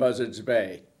up in Buzzards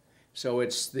Bay. So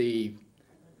it's the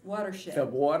Watershed.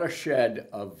 watershed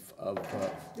of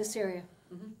This area,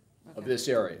 this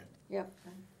area, yep.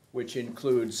 which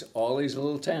includes all these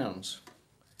little towns.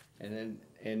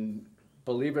 And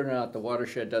believe it or not, the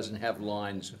watershed doesn't have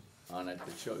lines on it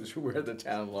that shows where the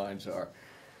town lines are.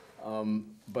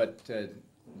 But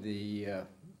the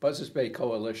Buzzards Bay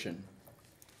Coalition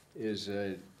is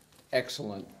an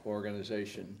excellent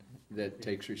organization that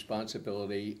takes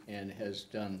responsibility and has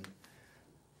done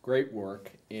great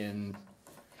work in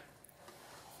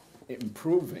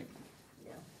improving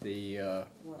the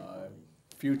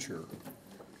future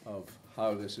of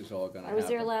how this is all gonna I happen. was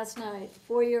there last night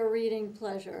for your reading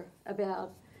pleasure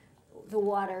about the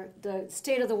water, the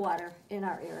state of the water in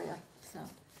our area, so.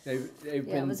 They've Yeah, it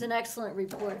been, was an excellent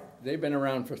report. they've been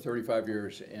around for 35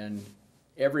 years, and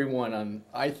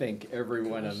I think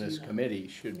everyone on this committee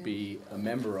should be a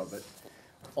member of it,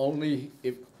 only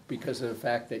because of the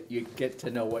fact that you get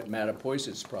to know what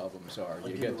Mattapoisett's problems are.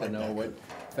 You get to know what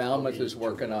Falmouth is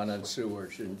working on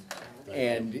sewers,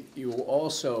 and you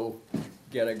also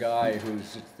get a guy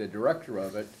who's the director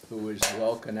of it, who is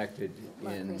well-connected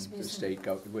in the state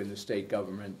with the state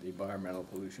government, the environmental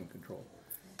pollution control.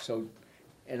 So,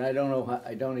 and I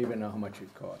don't even know how much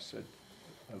it costs,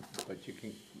 but you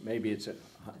can, maybe it's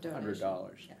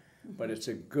 $100. But it's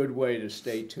a good way to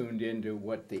stay tuned into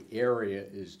what the area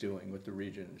is doing, what the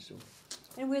region is doing.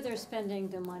 And where they're spending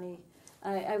the money.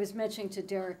 I was mentioning to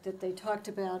Derek that they talked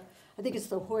about, I think it's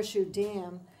the Horseshoe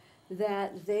Dam,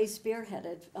 that they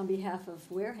spearheaded on behalf of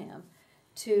Wareham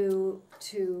to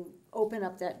open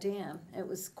up that dam. It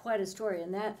was quite a story,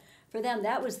 and that, for them,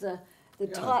 that was the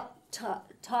top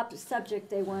subject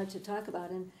they wanted to talk about,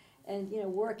 and you know,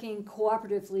 working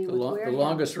cooperatively with Wareham. The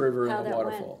longest river in how the that went.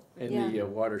 waterfall, in Yeah. the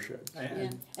watershed. Yeah,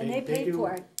 and they paid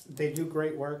for it. They do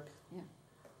great work. Yeah.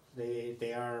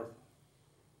 They are,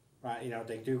 you know,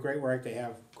 they do great work. They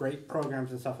have great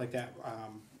programs and stuff like that.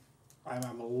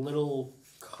 I'm a little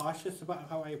cautious about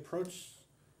how I approach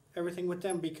everything with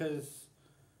them, because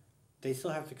they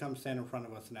still have to come stand in front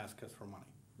of us and ask us for money.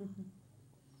 Mm-hmm.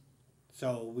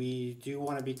 So we do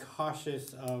want to be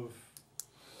cautious of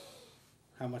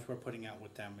how much we're putting out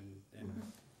with them, and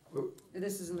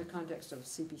This is in the context of a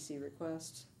CPC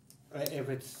request.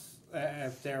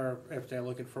 if they're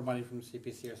looking for money from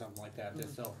CPC or something like that, they're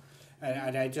still,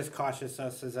 and I just cautious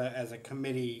us as a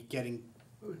committee getting.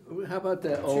 How about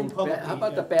the how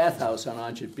about the publicly, bathhouse on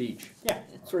Onset Beach? Yeah,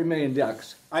 $3 million.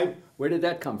 I Where did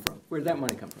that come from? Where did that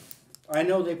money come from? I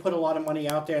know they put a lot of money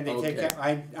out there and they take Okay.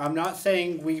 care, I'm not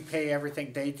saying we pay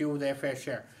everything, they do their fair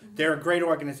share. They're a great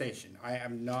organization, I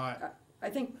am not, I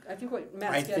think what I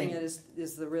Matt's getting think- at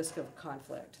is the risk of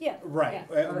conflict. Yeah. right,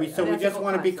 yeah. so we An just ethical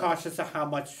wanna be conflict. cautious of how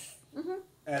much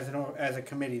as a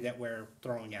committee that we're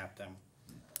throwing at them.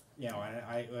 You know,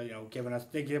 and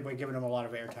we're giving them a lot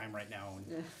of airtime right now,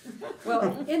 and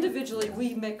Well, individually,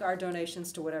 we make our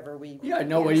donations to whatever we. Yeah,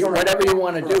 no, can. whatever you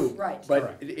want to do. Right. But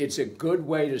Correct. it's a good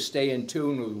way to stay in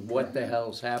tune with what the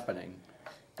hell's happening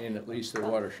in at least the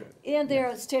watershed. And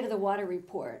their State of the Water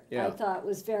report, I Yeah. thought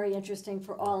was very interesting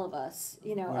for all of us,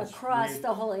 you know, Which across we-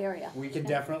 the whole area. we could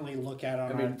definitely look at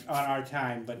on I mean- our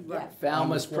time, but. Yeah.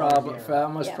 Falmouth's On the floor here.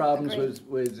 Yeah, problems agreed.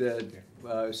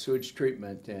 with sewage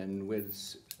treatment and with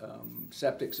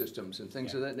septic systems and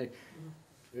things of that nature.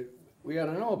 We ought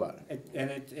to know about it.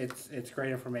 It's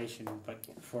great information, but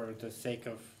for the sake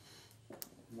of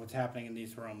what's happening in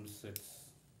these rooms, it's.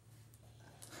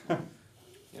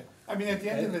 Yeah. I mean, at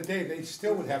the end of the day, they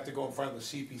still would have to go in front of the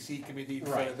CPC committee, in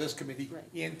front of Right. this committee, Right.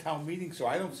 in town meeting, so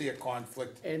I don't see a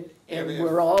conflict. And Yeah,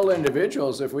 we're all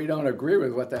individuals. If we don't agree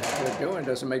with what the heck they're doing, it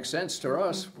doesn't make sense to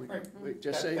us. Right. We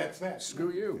just That's say, that.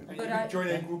 screw you. And But you I- join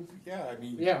that group, yeah, I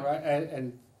mean. Yeah, right,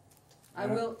 and. I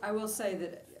will say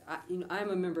that,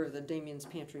 I'm a member of the Damien's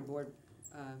Pantry Board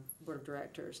of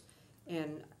Directors,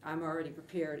 And I'm already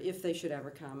prepared, if they should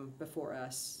ever come before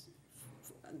us,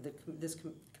 this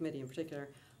committee in particular,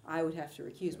 I would have to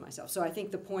recuse myself. So I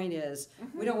think the point is,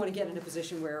 we don't wanna get in a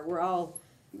position where we're all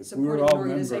If we were supporting an all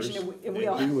organization members, and we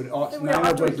all. we would, all- and we none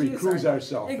all of have us to recuse recuse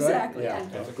ourselves, right? Exactly. Yeah.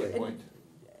 And- That's a good and- point.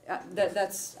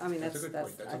 That's, I mean, That's a that's, good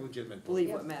point. That's I a legitimate point. believe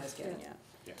what Matt is getting at.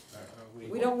 Yeah,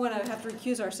 We don't wanna have to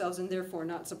recuse ourselves and therefore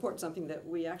not support something that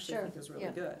we actually Sure, think is really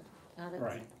yeah. good.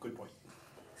 Right. Good point.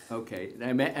 Okay,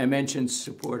 I mentioned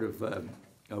support of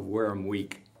Wareham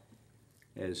Week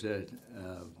as a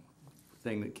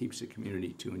thing that keeps the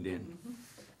community tuned in.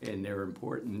 And they're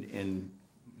important, and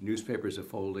newspapers are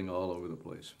folding all over the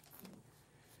place.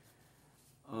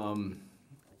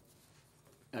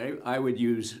 I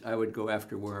would go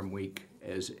after Wareham Week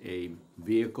as a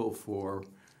vehicle for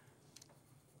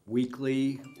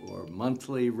weekly or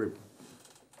monthly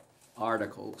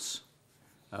articles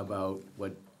about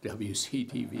what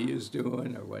WCTV is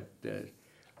doing, or what the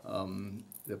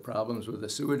problems with the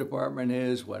sewer department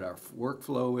is, what our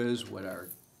workflow is, what our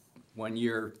 1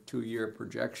 year, 2 year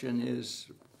projection is.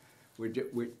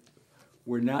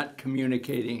 We're not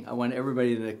communicating. I want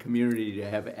everybody in the community to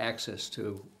have access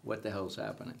to what the hell's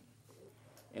happening.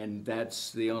 And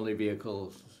that's the only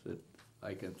vehicle that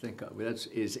I can think of.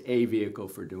 Is a vehicle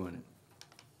for doing it.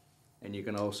 And you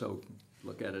can also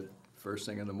look at it first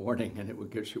thing in the morning, and it will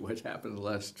give you what's happened in the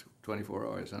last 24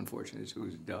 hours. Unfortunately,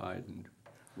 who's died and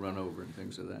run over and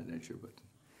things of that nature. But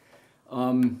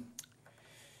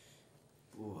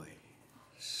boy,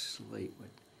 slate.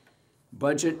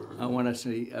 Budget. I want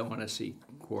to see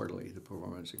quarterly the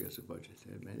performance against the budget.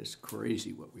 I mean, it's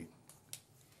crazy what we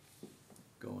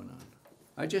going on.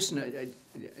 I just know.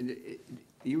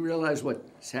 Do you realize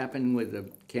what's happening with the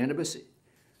cannabis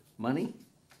money?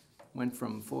 Went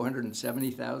from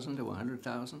 470,000 to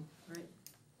 100,000. Right.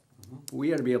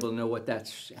 We ought to be able to know what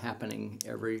that's happening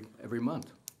every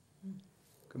month.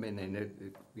 I mean,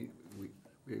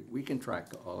 we can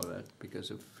track all of that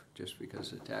because of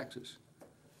taxes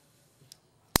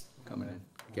coming in,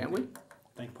 can't we?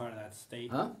 I think part of that's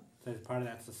state. Huh? Part of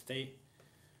that's the state,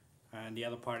 and the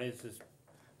other part is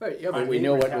Right, yeah, Our but we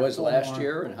know what it neighbors was have last full-on-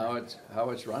 year and how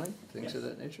it's running, things of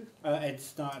that nature.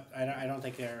 it's not. I don't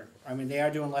think they're. I mean, they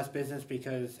are doing less business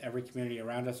because every community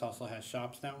around us also has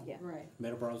shops now. Yeah. Right.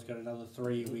 Middleborough's got another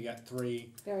 3. We got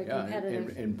 3. Very Yeah,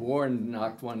 competitive. and Bourne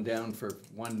knocked one down for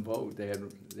one vote.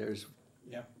 There's,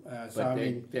 Yep. So I but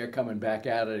mean, they're coming back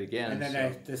at it again. and then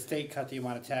so- the state cut the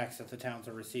amount of tax that the towns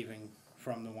are receiving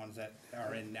from the ones that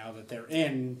are in now that they're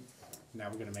in. Now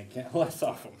we're gonna make less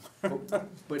off them.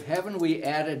 But haven't we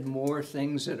added more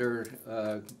things that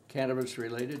are cannabis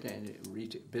related and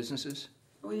businesses?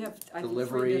 We have, I think, 3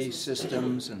 Delivery businesses.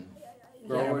 systems and Yeah, but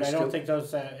growers I don't too? think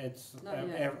those. It's Not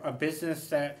yet. a business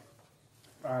that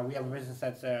we have a business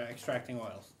that's extracting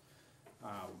oils.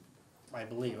 I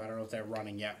believe. I don't know if they're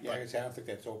running yet. Yeah, I but guess I don't think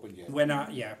that's open yet. we're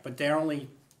not. Yeah, but they're only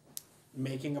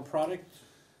making a product,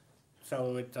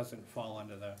 so it doesn't fall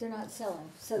under the. They're not selling,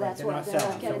 so Right, that's they're why not they're not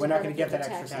selling, so getting we're the not gonna get benefit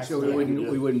that of extra taxes. tax. So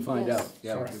we wouldn't find Yes. out.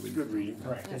 Yeah, Correct. we It's wouldn't- good reading.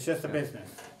 Correct. It's just a business.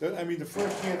 I mean, the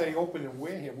first year they opened in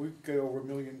Wareham, we got over $1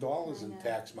 million in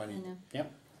tax I money. know.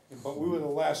 Yep. But we were the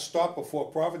last stop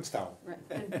before Provincetown. Right,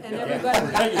 and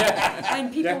everybody,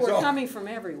 and people were So- coming from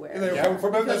everywhere. And they Yeah. were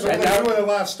from, that's And what that- we were the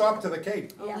last stop to the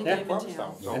Cape. Only Yeah. game in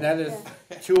Provincetown. town. So- And that is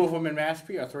 2 of them in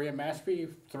Mashpee, or 3 in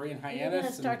Mashpee, 3 in You're Hyannis.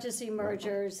 gonna start to see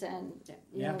mergers and,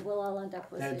 you know, Yeah. we'll all end up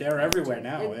with. They're, it. they're everywhere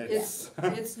now.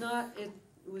 It's not, it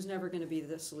was never gonna be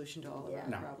the solution to all of Yeah. our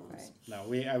No. problems. Right.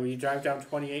 No, we drive down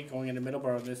 28 going into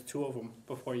Middleborough, and there's 2 of them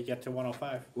before you get to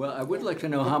 105. Well, I would like to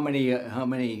know how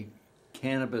many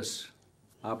cannabis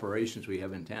operations we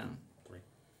have in town.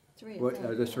 Three, I What, think.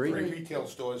 are there 3? 3 retail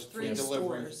stores, 3 3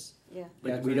 deliveries. stores. Yeah. But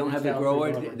Yeah, we three don't have the retail,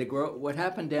 grower, three delivery. what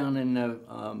happened down in,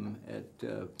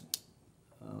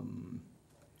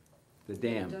 the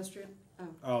dam? Industrial, oh,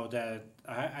 Oh,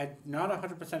 I'm not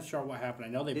 100% sure what happened. I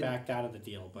know they Did- backed out of the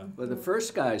deal, but Well, the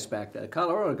first guys backed out, the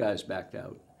Colorado guys backed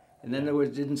out. And then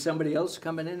didn't somebody else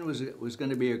coming in, was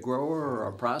gonna be a grower or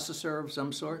a processor of some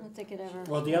I sort? don't think it ever.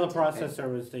 well, the other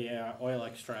processor was the oil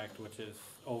extract, which is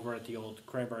over at the old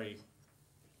Cranberry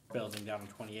building down on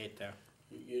 28 there.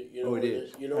 You know Oh, it where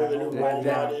is. You know where the new That-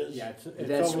 Walmart is? Yeah, it's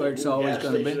That's over- where it's always Gas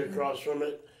gonna station be. across from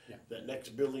it, Yeah. that next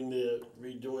building they're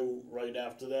redoing right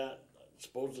after that,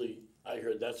 supposedly, I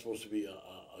heard that's supposed to be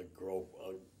a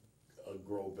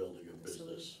grow building, a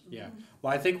business. Yeah.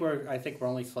 Well, I think we're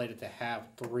only slated to have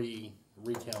 3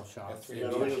 retail shops. three. You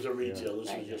know, it was a retail, this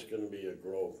Right. is just gonna be a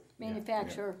grow.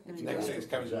 Manufacturer. if you Next will. thing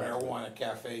comes marijuana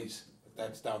cafes, but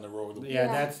that's down the road. Yeah, Yeah.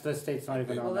 that's the state's not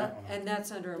even well, on that that, one. and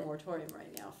that's under a moratorium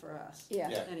right now for us. Yeah.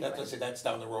 Yeah, Anyway. that's, let's say, that's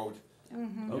down the road.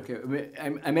 Okay,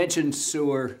 I mentioned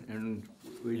sewer, and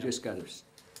we just gotta,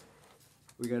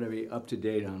 we gotta be up to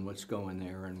date on what's going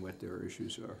there and what their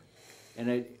issues are.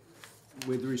 And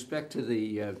with respect to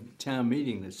the town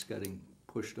meeting that's getting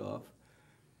pushed off,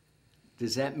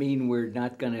 does that mean we're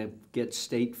not gonna get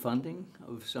state funding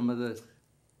of some of the?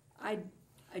 I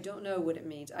don't know what it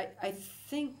means. I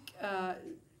think, I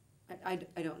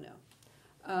don't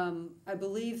know. I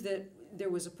believe that there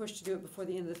was a push to do it before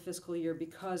the end of the fiscal year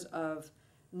because of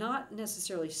not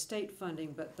necessarily state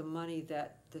funding, but the money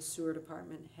that the sewer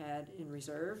department had in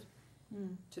reserve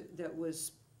that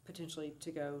was potentially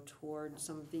to go toward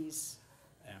some of these.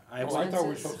 Yeah, I thought we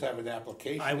were supposed to have an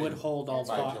application. I would in hold all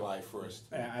by thought. July 1st.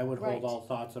 I would Right. hold all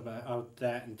thoughts about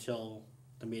that until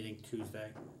the meeting Tuesday,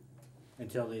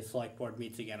 until the select board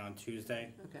meets again on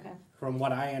Tuesday. Okay. Okay. From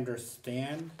what I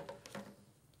understand,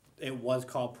 it was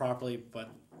called properly, but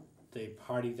the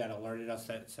party that alerted us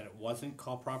that said it wasn't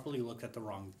called properly looked at the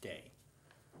wrong day.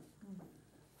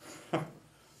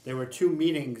 There were 2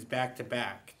 meetings back to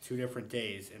back, 2 different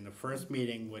days, and the first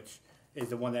meeting, which is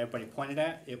the one that everybody pointed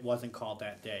at, it wasn't called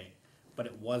that day, but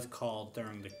it was called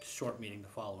during the short meeting the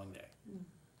following day.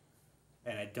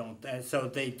 And and so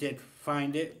they did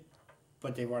find it,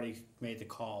 but they've already made the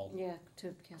call. Yeah, to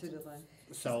To cancel. divide.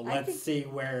 So I let's think- see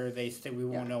where they stay, we Yeah.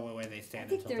 won't know where they I stand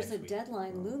think until there's next a week.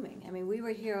 deadline looming. I mean, we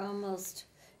were here almost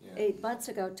Yeah. 8 months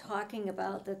ago talking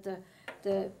about that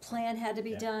the plan had to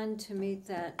be Yeah. done to meet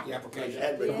that. The They application.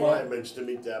 had requirements to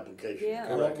meet the application.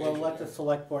 Yeah. We'll let the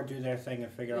select board do their thing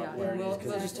and figure Yeah, out where and it we'll is.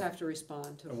 'cause just it's- have to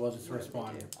respond to. We'll just whatever they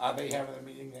respond. do. Are they having a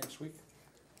meeting next week?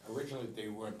 Originally, they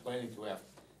weren't planning to have,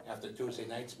 after Tuesday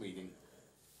night's meeting.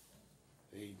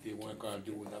 They weren't gonna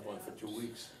do another one for 2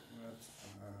 weeks.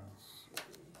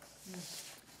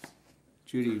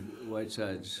 Judy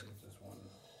Whiteside's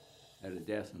had a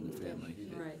death in the family.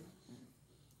 Right.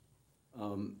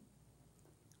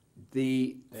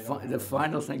 The They don't have the a-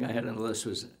 final thing I had on the list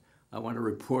was, I want to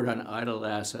report on idle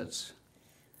assets.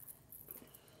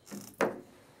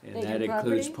 And that Vacant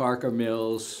includes property? Parker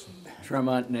Mills,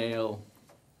 Tremont Nail,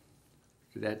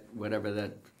 that, whatever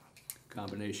that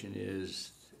combination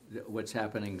is, what's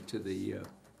happening to the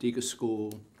Deacon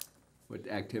School, what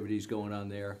activities going on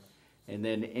there, and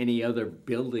then any other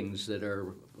buildings that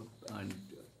are on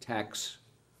tax.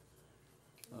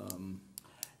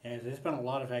 Yeah, there's been a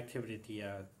lot of activity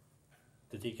at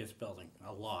the Deacon's building,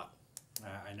 a lot.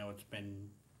 I know it's been,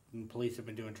 police have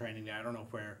been doing training there. I don't know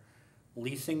if we're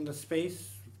leasing the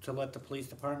space to let the police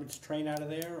departments train out of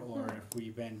there, or if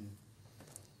we've been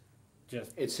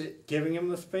just giving them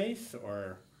the space,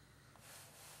 or,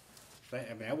 I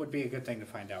mean, that would be a good thing to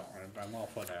find out. I'm all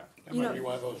for that. That You might know- be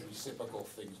one of those reciprocal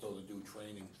things, though, to do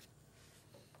training.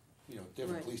 You know,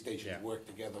 different Right. police stations Yeah. work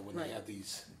together when they Right. have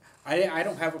these. I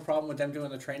don't have a problem with them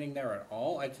doing the training there at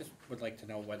all. I just would like to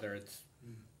know whether it's,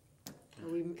 Are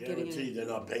we getting Guaranteed any? they're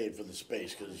not paying for the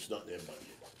space because it's not in their budget.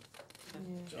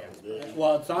 So they're-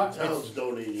 well, it's not, the town's it's,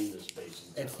 donating the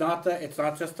space. in it's town.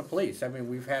 not just the police. I mean,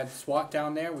 we've had SWAT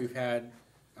down there, we've had,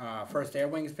 First Air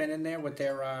Wing's been in there with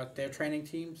their training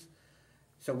teams.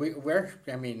 So we're,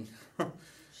 I mean,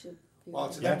 Should be Well,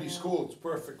 it's an right empty now. school, it's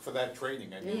perfect for that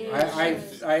training, I mean. Yeah.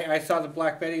 I saw the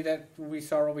Black Betty that we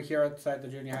saw over here outside the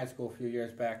junior high school a few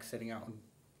years back, sitting out in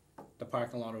the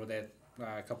parking lot over there,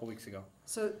 a couple weeks ago.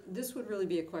 So this would really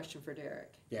be a question for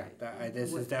Derek. Yeah, right? this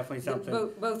is What- definitely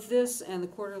something, Both this and the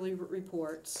quarterly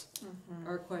reports Mm-hmm.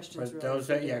 are questions but really those,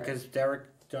 for yeah, Derek. cause Derek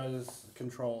does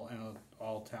control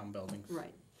all town buildings.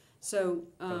 Right, so,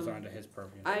 Those are under his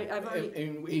purview. I've already,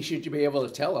 And he should be able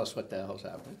to tell us what the hell's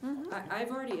happening.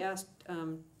 I've already asked,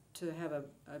 to have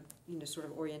a, sort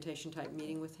of orientation type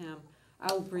meeting with him.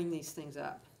 I'll bring these things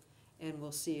up, and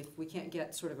we'll see if we can't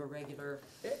get sort of a regular,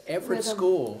 Everett Rhythm.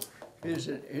 School, here's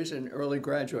an early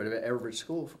graduate of Everett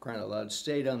School, for crying out loud,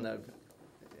 stayed on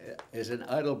is an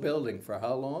idle building for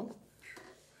how long?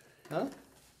 Huh?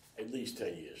 At least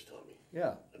 10 years, Tommy.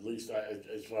 Yeah, At least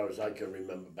as far as I can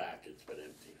remember back, it's been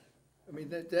empty. I mean,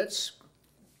 that's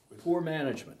poor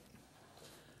management.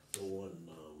 The one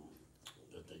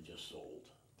that they just sold,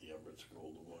 the Everett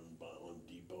School, the one on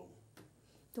Depot,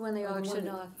 The one they the one auctioned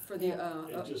that- off. for the,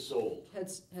 it just sold. Head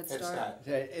Head Start. Start.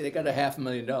 They got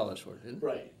 $500,000 for it, didn't they?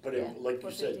 Right, but Yeah, like you what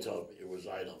they said, did. Tom, it was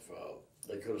idle for,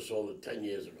 they could have sold it 10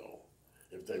 years ago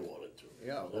if they wanted to.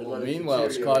 Yeah, They well, let it meanwhile,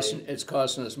 deteriorate. it's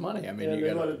costing us money, I mean, Yeah, you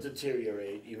they let gotta, it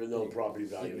deteriorate, even though property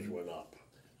values went up.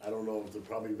 I don't know if the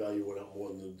property value went up more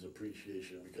than the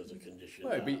depreciation because of condition.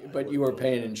 Right, I but wouldn't you were know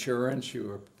paying that. insurance, you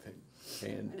were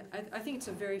paying, And I think it's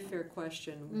a very fair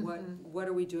question. What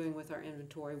are we doing with our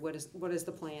inventory? What is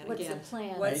the plan? What's the Again,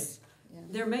 plan? What's,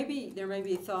 There may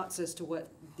be thoughts as to what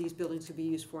these buildings could be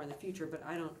used for in the future, but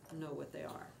I don't know what they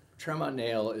are. Tremont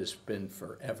Nail has been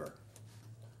forever.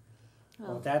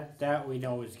 Well, that we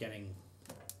know is getting,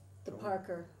 The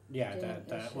Parker. yeah, Dam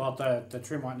that, issue. well, the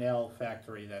Tremont Nail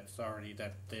factory, that's already,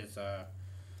 there's a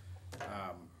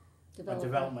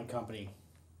development company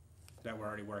that we're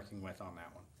already working with on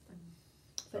that one.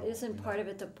 But So, isn't we part know. of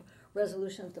it the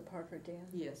resolution of the Parker Dam,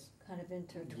 Yes. kind of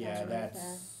intertwined Yeah, with that?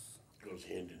 that's, Goes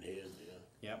hand in hand, yeah.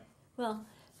 yep, Well,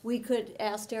 we could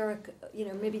ask Derek,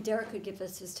 maybe Derek could give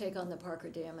us his take on the Parker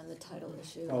Dam and the title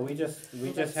issue. well, we just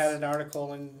had that's- an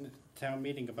article in town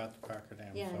meeting about the Parker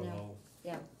Dam, Yeah, I so know.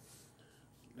 Yeah,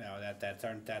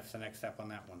 that's the next step on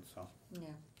that one, so. yeah.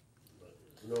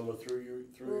 Norma, through We'll you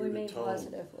to remain Tom,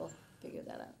 positive, we'll figure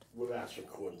that out. we've asked for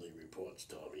quarterly reports,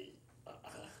 Tommy.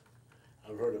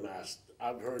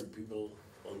 I've heard people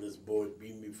on this board,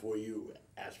 being before you,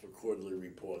 ask for quarterly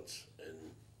reports, and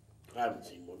I haven't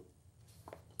seen one.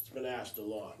 It's been asked a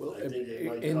lot. Well, I think it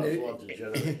might in cost the- a lot to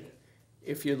generate it.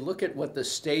 If you look at what the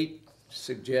state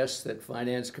suggests that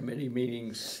finance committee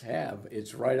meetings have,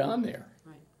 it's right on there.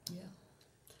 Right. Yeah.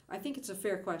 I think it's a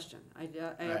fair question. I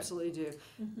absolutely do.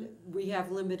 We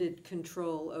have limited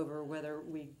control over whether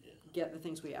we get the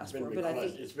things we ask for, but I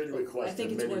think, It's been I requested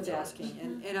think it's many worth times.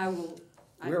 asking, and I will.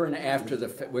 We're an after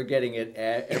the, we're getting it,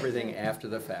 everything after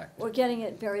the fact. We're getting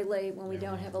it very late when we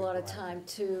don't have a lot of time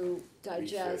to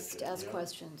digest, Research it, ask yeah.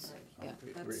 questions, yeah.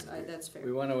 That's fair.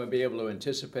 We want to be able to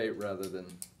anticipate rather than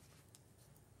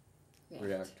Yeah.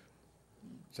 react.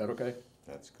 Is that okay?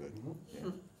 That's good. Mm-hmm.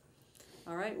 Yeah.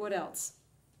 All right, what else?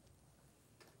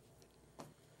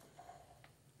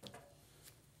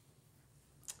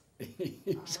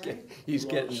 He's getting It's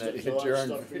a lot of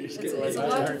adjourned. stuff for you He's to getting do. It's a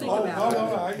lot to think Oh,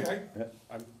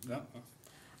 about.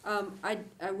 No,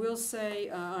 I will say,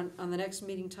 on the next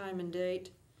meeting time and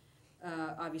date,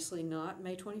 obviously not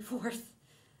May 24th,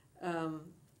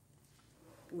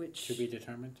 which. to be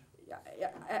determined.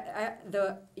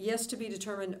 The yes to be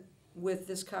determined with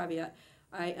this caveat.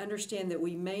 I understand that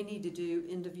we may need to do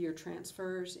end-of-year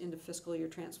transfers, end of fiscal year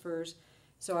transfers.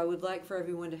 So I would like for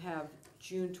everyone to have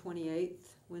June 28th,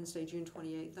 Wednesday, June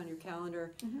 28th on your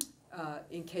calendar,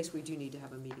 in case we do need to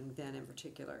have a meeting then in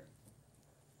particular.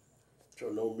 So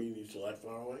no meetings till that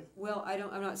far away? Well,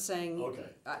 I'm not saying. Okay.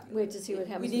 Wait to see what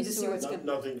happens. We need with to see what's sewer. gonna.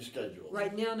 Nothing scheduled?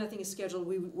 Right now, nothing is scheduled.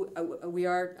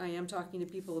 I am talking to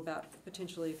people about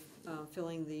potentially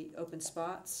filling the open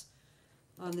spots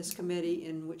on this committee,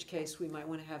 in which case we might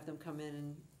wanna have them come in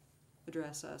and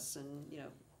address us and,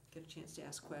 get a chance to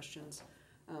ask questions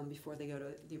before they go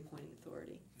to the appointing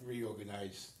authority.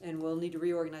 Reorganize And we'll need to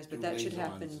reorganize, but Do that should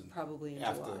happen liaisons and probably in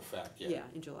after July. the fact, yeah. Yeah,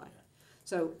 in July.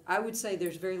 So I would say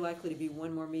there's very likely to be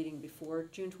one more meeting before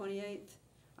June 28th.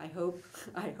 I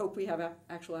hope we have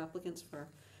actual applicants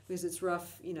because it's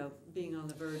rough, being on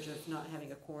the verge of not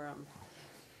having a quorum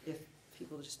if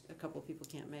a couple of people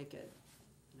can't make it.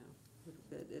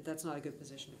 That's not a good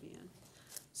position to be in.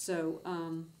 So,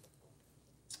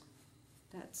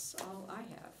 that's all I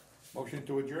have. Motion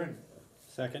to adjourn.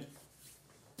 Second?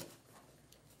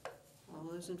 All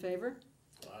those in favor?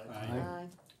 Aye. Aye.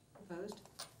 Opposed?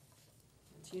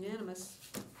 It's unanimous.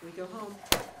 We go home.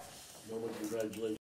 No one congratulations.